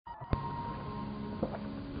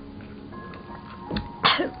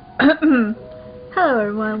Hello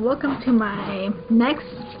everyone, welcome to my next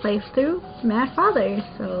playthrough, Mad Father.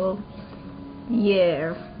 So,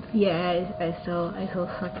 yeah, I still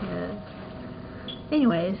suck at it.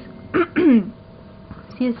 Anyways,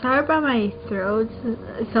 see, sorry about my throat.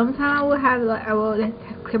 Sometimes I will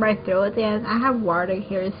clear my throat, and I have water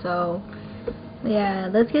here, so yeah,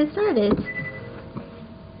 let's get started.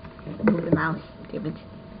 Move the mouse, damn it.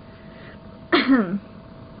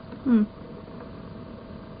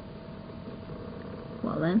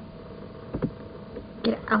 Well then,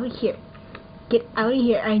 get out of here. Get out of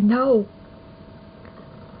here, I know.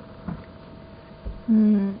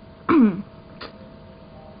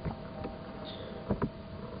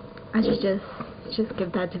 I should just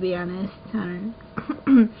give that, to be honest.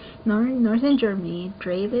 Northern Germany,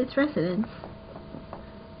 Dravis residence.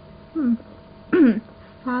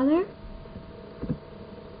 Father?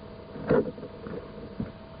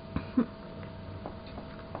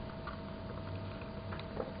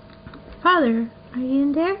 Father, are you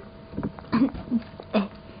in there?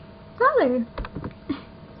 Father!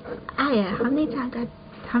 Aya, how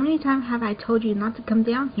many times have I told you not to come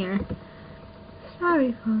down here?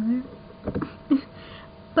 Sorry, Father.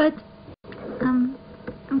 But, I'm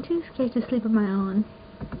too scared to sleep on my own.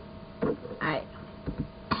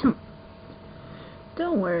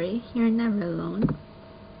 Don't worry, you're never alone.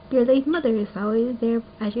 Your late mother is always there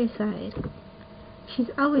at your side. She's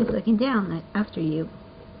always looking down after you.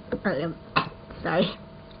 Sorry.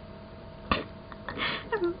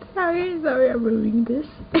 I'm sorry I'm ruining this.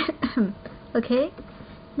 Okay?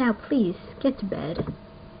 Now please, get to bed.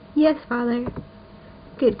 Yes, Father.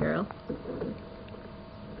 Good girl.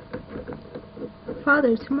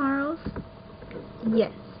 Father, tomorrow's?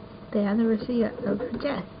 Yes, the anniversary of her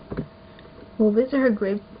death. We'll visit her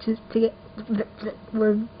grave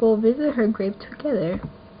we'll visit her grave together.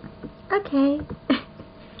 Okay.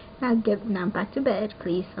 Now back to bed,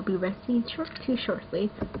 please. I'll be resting too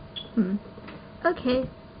shortly. Okay.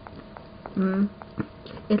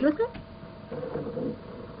 It looks like...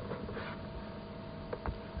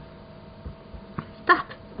 Stop!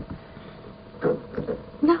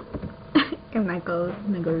 No! I'm not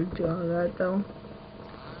gonna go do all that though.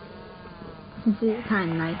 It's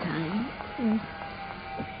kind of nighttime.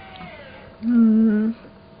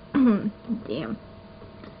 Damn.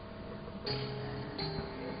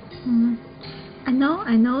 I know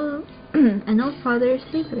I know Father's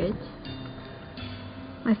secret.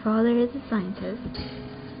 My father is a scientist.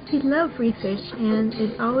 He loves research and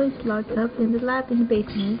is always locked up in the lab in the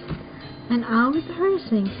basement, and always hears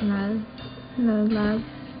things about the lab,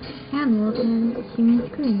 animals, and human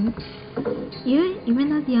screams.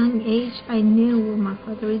 Even at a young age, I knew what my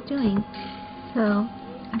father was doing, so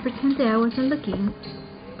I pretended I wasn't looking,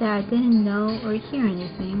 that I didn't know or hear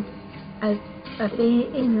anything. I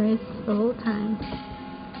feigned ignorance the whole time,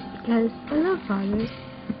 because I love Father.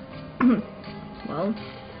 Well,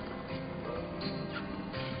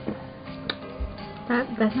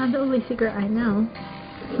 that's not the only secret I know.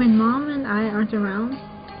 When Mom and I aren't around,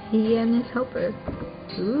 he and his helper.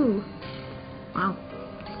 Ooh. Wow.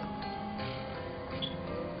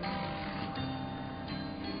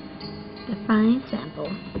 A fine sample.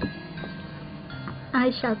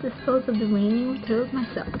 I shall dispose of the remaining materials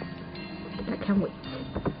myself. I can't wait.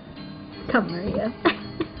 Come, Maria.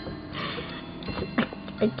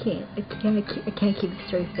 I can't keep a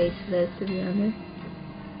straight face for this, to be honest.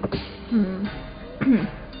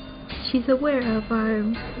 She's aware of our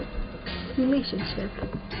relationship.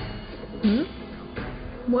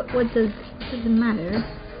 What does it matter?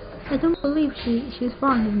 I don't believe she's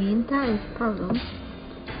fond of me, and that is the problem.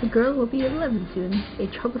 The girl will be 11 soon, a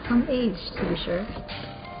troublesome age to be sure.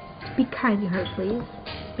 Be kind to her, please.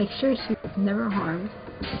 Make sure she is never harmed.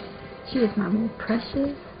 She is my most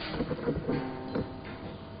precious.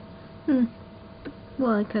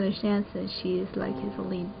 Well, I can understand since she is like his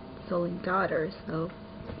only daughter, so...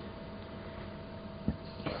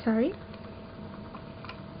 Sorry?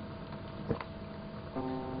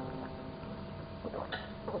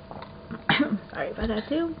 Sorry about that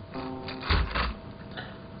too.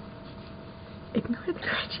 Ignore the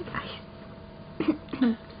scratchy eyes.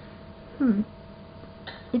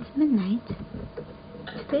 It's midnight.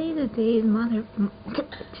 Today is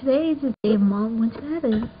the day Mom went to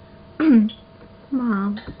heaven.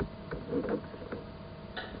 Mom.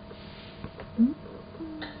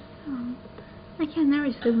 Oh, I can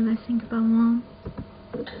never sleep when I think about Mom.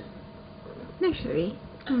 Nursery.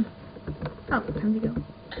 Oh, time to go.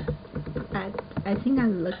 I think I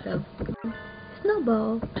looked up.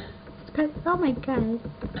 Snowball. Oh my god.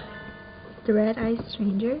 The red-eyed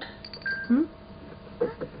stranger.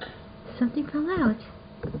 Something fell out.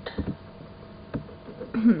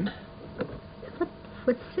 what,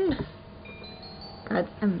 what's this? God,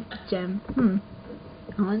 gem.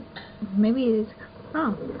 Oh, maybe it is.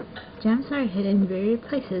 Oh, gems are hidden in various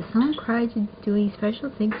places. Some require doing special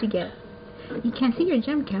things to get. You can see your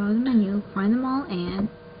gem count on the menu. Find them all and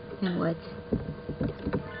what?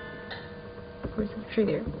 Where's the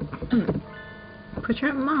trigger? Put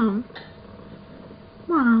your mom.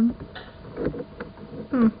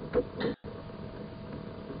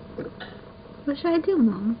 What should I do,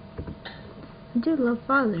 Mom? I do love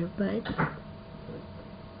Father, but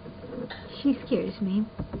she scares me.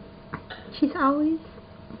 She's always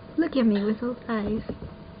looking at me with those eyes.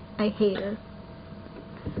 I hate her.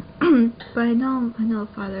 But I know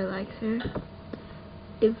Father likes her.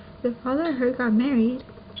 If Father and her got married,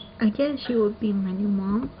 I guess she would be my new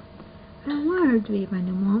mom. I don't want her to be my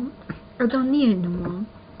new mom. I don't need a new mom.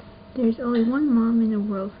 There's only one mom in the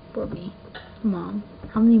world for me. Mom.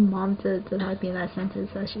 How many moms did I be in that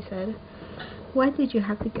sentence, as she said? Why did you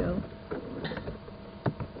have to go?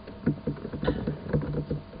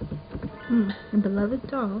 A beloved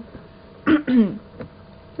doll.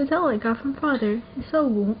 The doll I got from Father. It's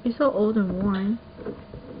so old and worn.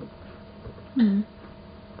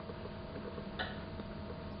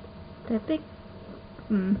 That big.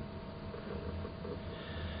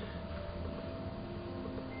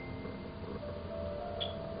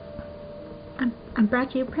 I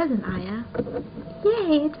brought you a present, Aya.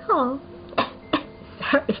 Yay, a doll.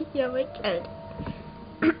 Sorry, you're my kid.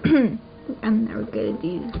 I'm never good at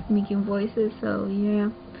these making voices, so yeah.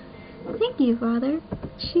 Thank you, Father.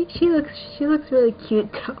 She looks really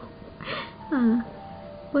cute though.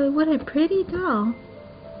 But what a pretty doll.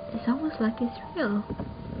 It's almost like it's real.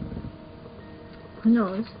 Who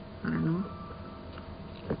knows? I don't know.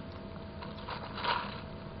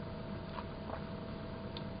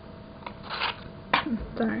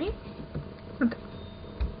 Sorry. Okay.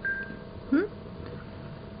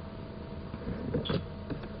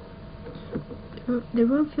 The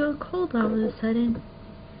room feels cold all of a sudden.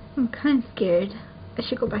 I'm kind of scared. I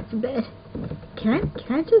should go back to bed. Can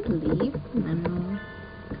I just leave? I don't know.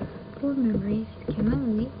 Old memories. Can I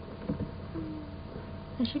leave?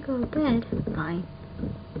 I should go to bed. Fine.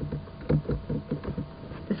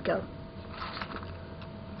 Let's go.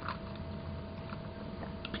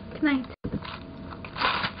 Good night.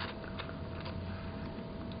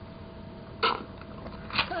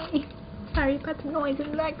 Sorry about the noise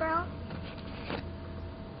in the background.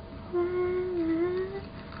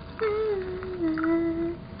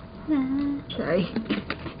 Sorry.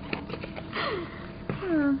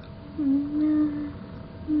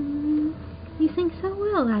 You sing so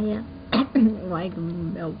well, Aya. Like,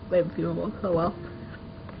 no, beautiful, so well.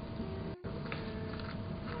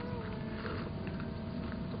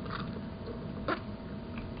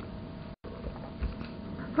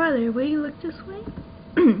 Father, will you look this way?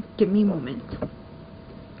 Give me a moment.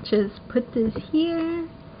 Just put this here.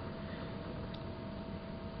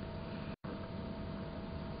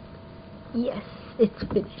 Yes, it's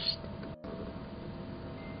finished.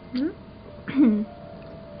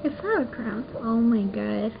 A flower crown. Oh my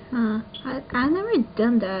god. I never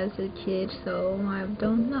done that as a kid, so I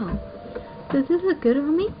don't know. Does this look good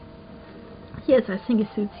on me? Yes, I think it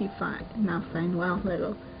suits you fine. Not fine, well,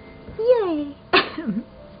 little. Yay!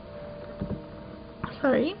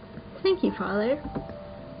 Sorry. Thank you, Father.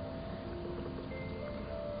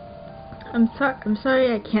 I'm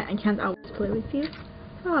sorry I can't always play with you.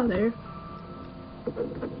 Father.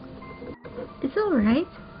 It's alright.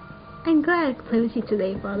 I'm glad I could play with you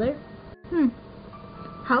today, Father.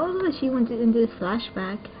 How old was she when in this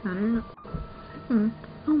flashback? I don't know.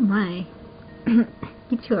 Oh my.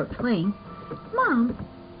 You two are playing. Mom!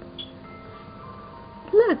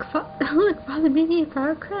 Look, Father made me a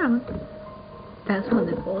flower crown. That's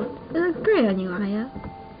wonderful. It looks great on you, Aya.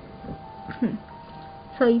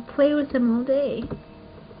 So you play with them all day?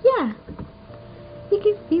 Yeah.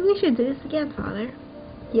 We should do this again, Father.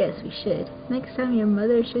 Yes, we should. Next time your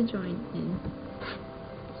mother should join in.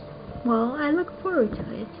 Well, I look forward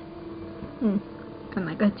to it. I'm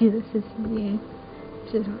not gonna do this. This is you.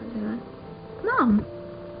 Just not do that. Mom!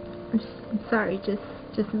 I'm sorry, just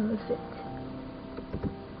notice it.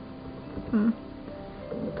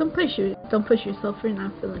 Don't push yourself for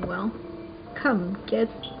not feeling well. Come, get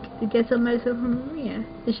some medicine from Maria.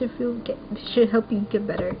 It should help you get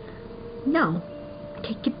better. No, I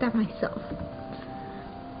can't get that myself.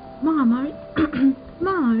 Mom,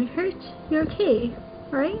 Mom, are you hurt? You're okay,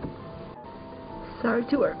 right? Sorry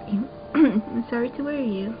to worry. I'm sorry to worry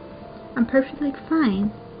you. I'm perfectly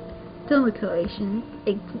fine. Don't look so Asian.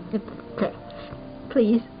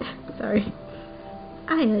 Please. Sorry.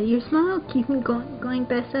 Aya, your smile keeps me going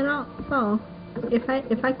best at all. If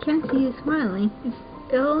I can't see you smiling,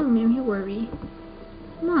 it'll make me worry.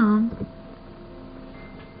 Mom.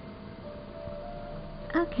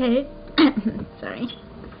 Okay. Sorry.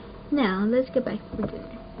 Now let's get back for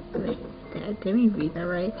dinner. Wait, did we read that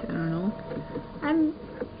right? I don't know.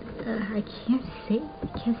 I can't say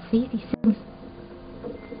these things.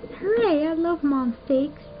 Hooray! I love Mom's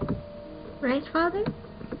steaks. Right, Father?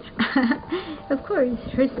 Of course,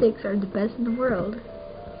 her steaks are the best in the world.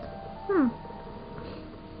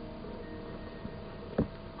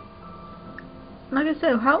 Like I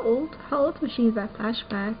said, how old was she in that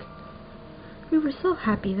flashback? We were so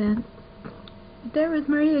happy then. There was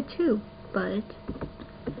Maria too, but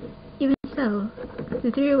even so,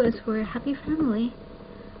 the three of us were a happy family.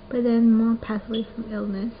 But then Mom passed away from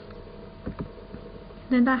illness.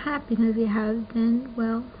 Then that happiness we have then,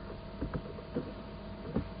 well...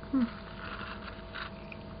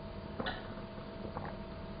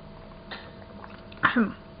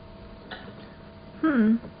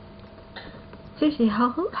 Seriously,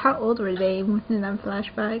 how old were they in that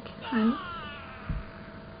flashback? Huh?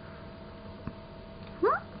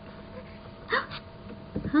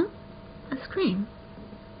 A scream.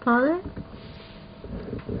 Father?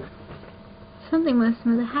 Something must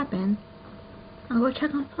have happened. I'll go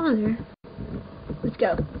check on Father. Let's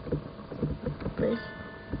go. First,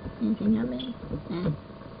 anything happening?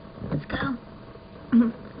 Let's go.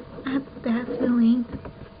 I have a bad feeling.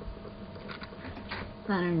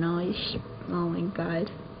 I don't know. Oh my god.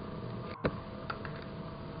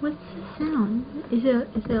 What's the sound? Is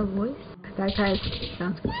it a voice? That guy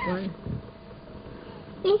sounds before.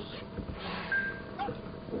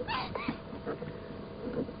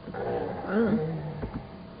 Oh.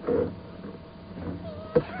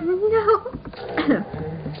 No.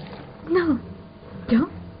 No.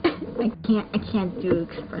 Don't. I can't do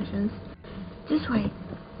expressions. This way.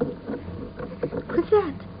 What's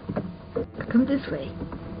that? Come this way.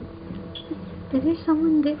 Is there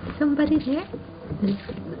somebody there?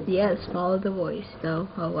 Yes, follow the voice, though.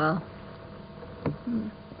 Oh well.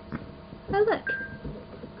 Oh look.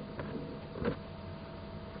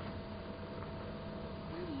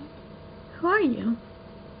 Who are you?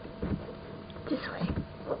 This way.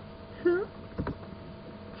 Who?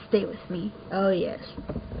 Stay with me. Oh yes.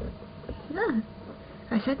 Ah,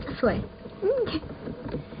 I said this way.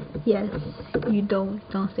 Yes, you don't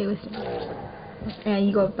stay with me. And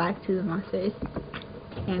you go back to the monsters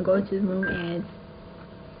and go to the room, and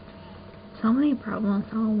so many problems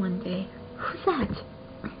all one day. Who's that?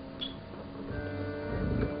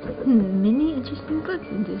 Many interesting books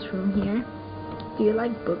in this room here. Do you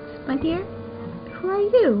like books, my dear? Who are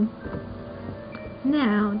you?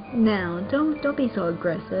 Now, don't be so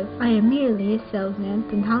aggressive. I am merely a salesman.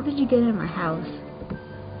 Then how did you get in my house?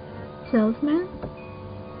 Salesman?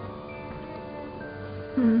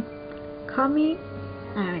 Call me,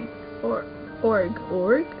 Orger?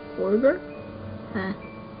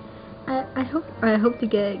 I hope to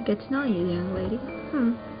get to know you, young lady.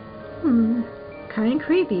 Kinda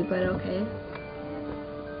creepy, but okay.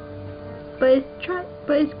 But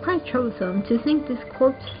it's quite troublesome to think this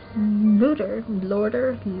corpse looter, I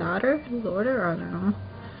don't know,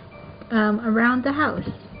 around the house.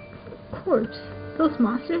 Corpse? Those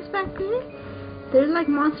monsters back there? They're like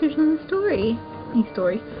monsters in the story.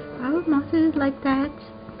 Why would monsters like that?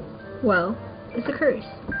 Well, it's a curse.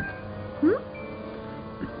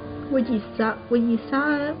 What you saw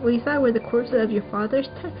were the corpses of your father's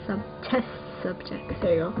test subjects.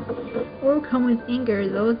 There you go. Overcome with anger,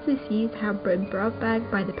 those deceased have been brought back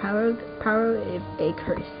by the power of a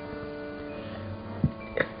curse.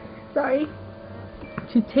 Sorry.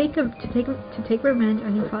 To take revenge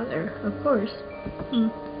on your father, of course.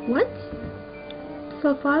 What?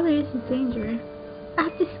 So father is in danger. I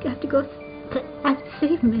have to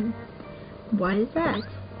save him. Why is that?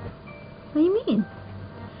 What do you mean?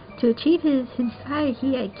 To achieve his desire,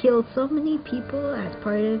 he had killed so many people as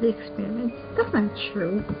part of the experiments. That's not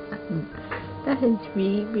true. That is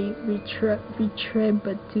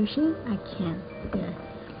retribution. I can't. Yeah.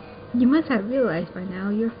 You must have realized by now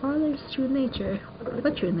your father's true nature.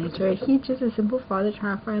 What true nature? He's just a simple father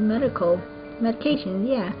trying to find medication.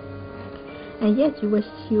 Yeah. And yet you wish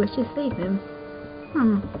to save him.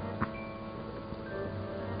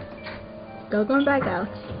 Going back out.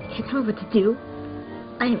 You tell me what to do.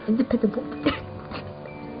 I am independent.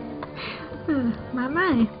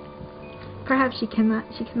 My. Perhaps she cannot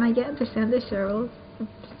yet understand the sorrows.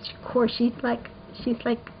 Of course, she's like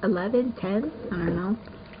 11, 10. I don't know.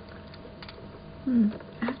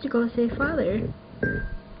 I have to go save father.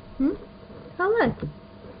 Oh look,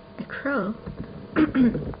 a crow.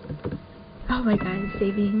 Oh my god, it's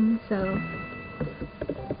saving. So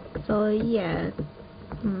yeah.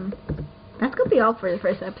 That's gonna be all for the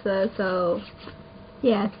first episode. So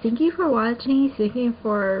yeah, thank you for watching. Thank you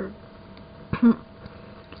for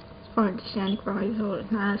understanding for my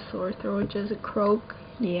throat. Not a sore throat, just a croak.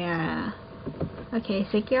 Yeah. Okay,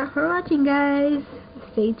 thank you for watching, guys.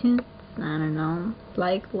 Stay tuned. I don't know.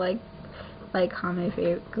 Like, comment,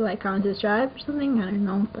 subscribe or something. I don't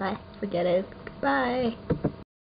know. Bye. Forget it. Bye.